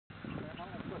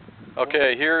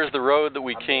Okay, here's the road that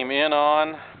we came in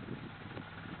on.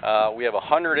 We have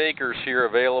 100 acres here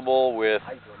available with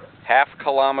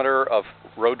half-kilometer of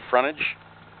road frontage.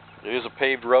 It is a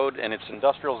paved road and it's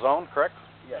industrial zone, correct?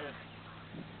 Yes.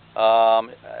 I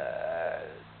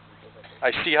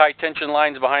see high tension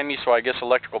lines behind me, so I guess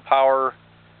electrical power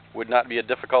would not be a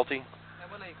difficulty.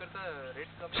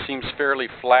 Seems fairly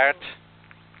flat.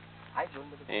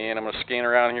 And I'm going to scan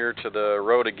around here to the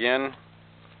road again.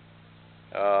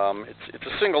 It's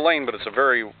a single lane, but it's a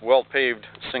very well paved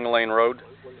single lane road,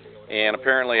 and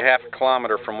apparently a half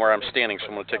kilometer from where I'm standing, so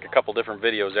I'm going to take a couple different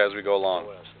videos as we go along.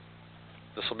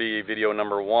 This will be video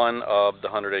number 1 of the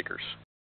 100 acres.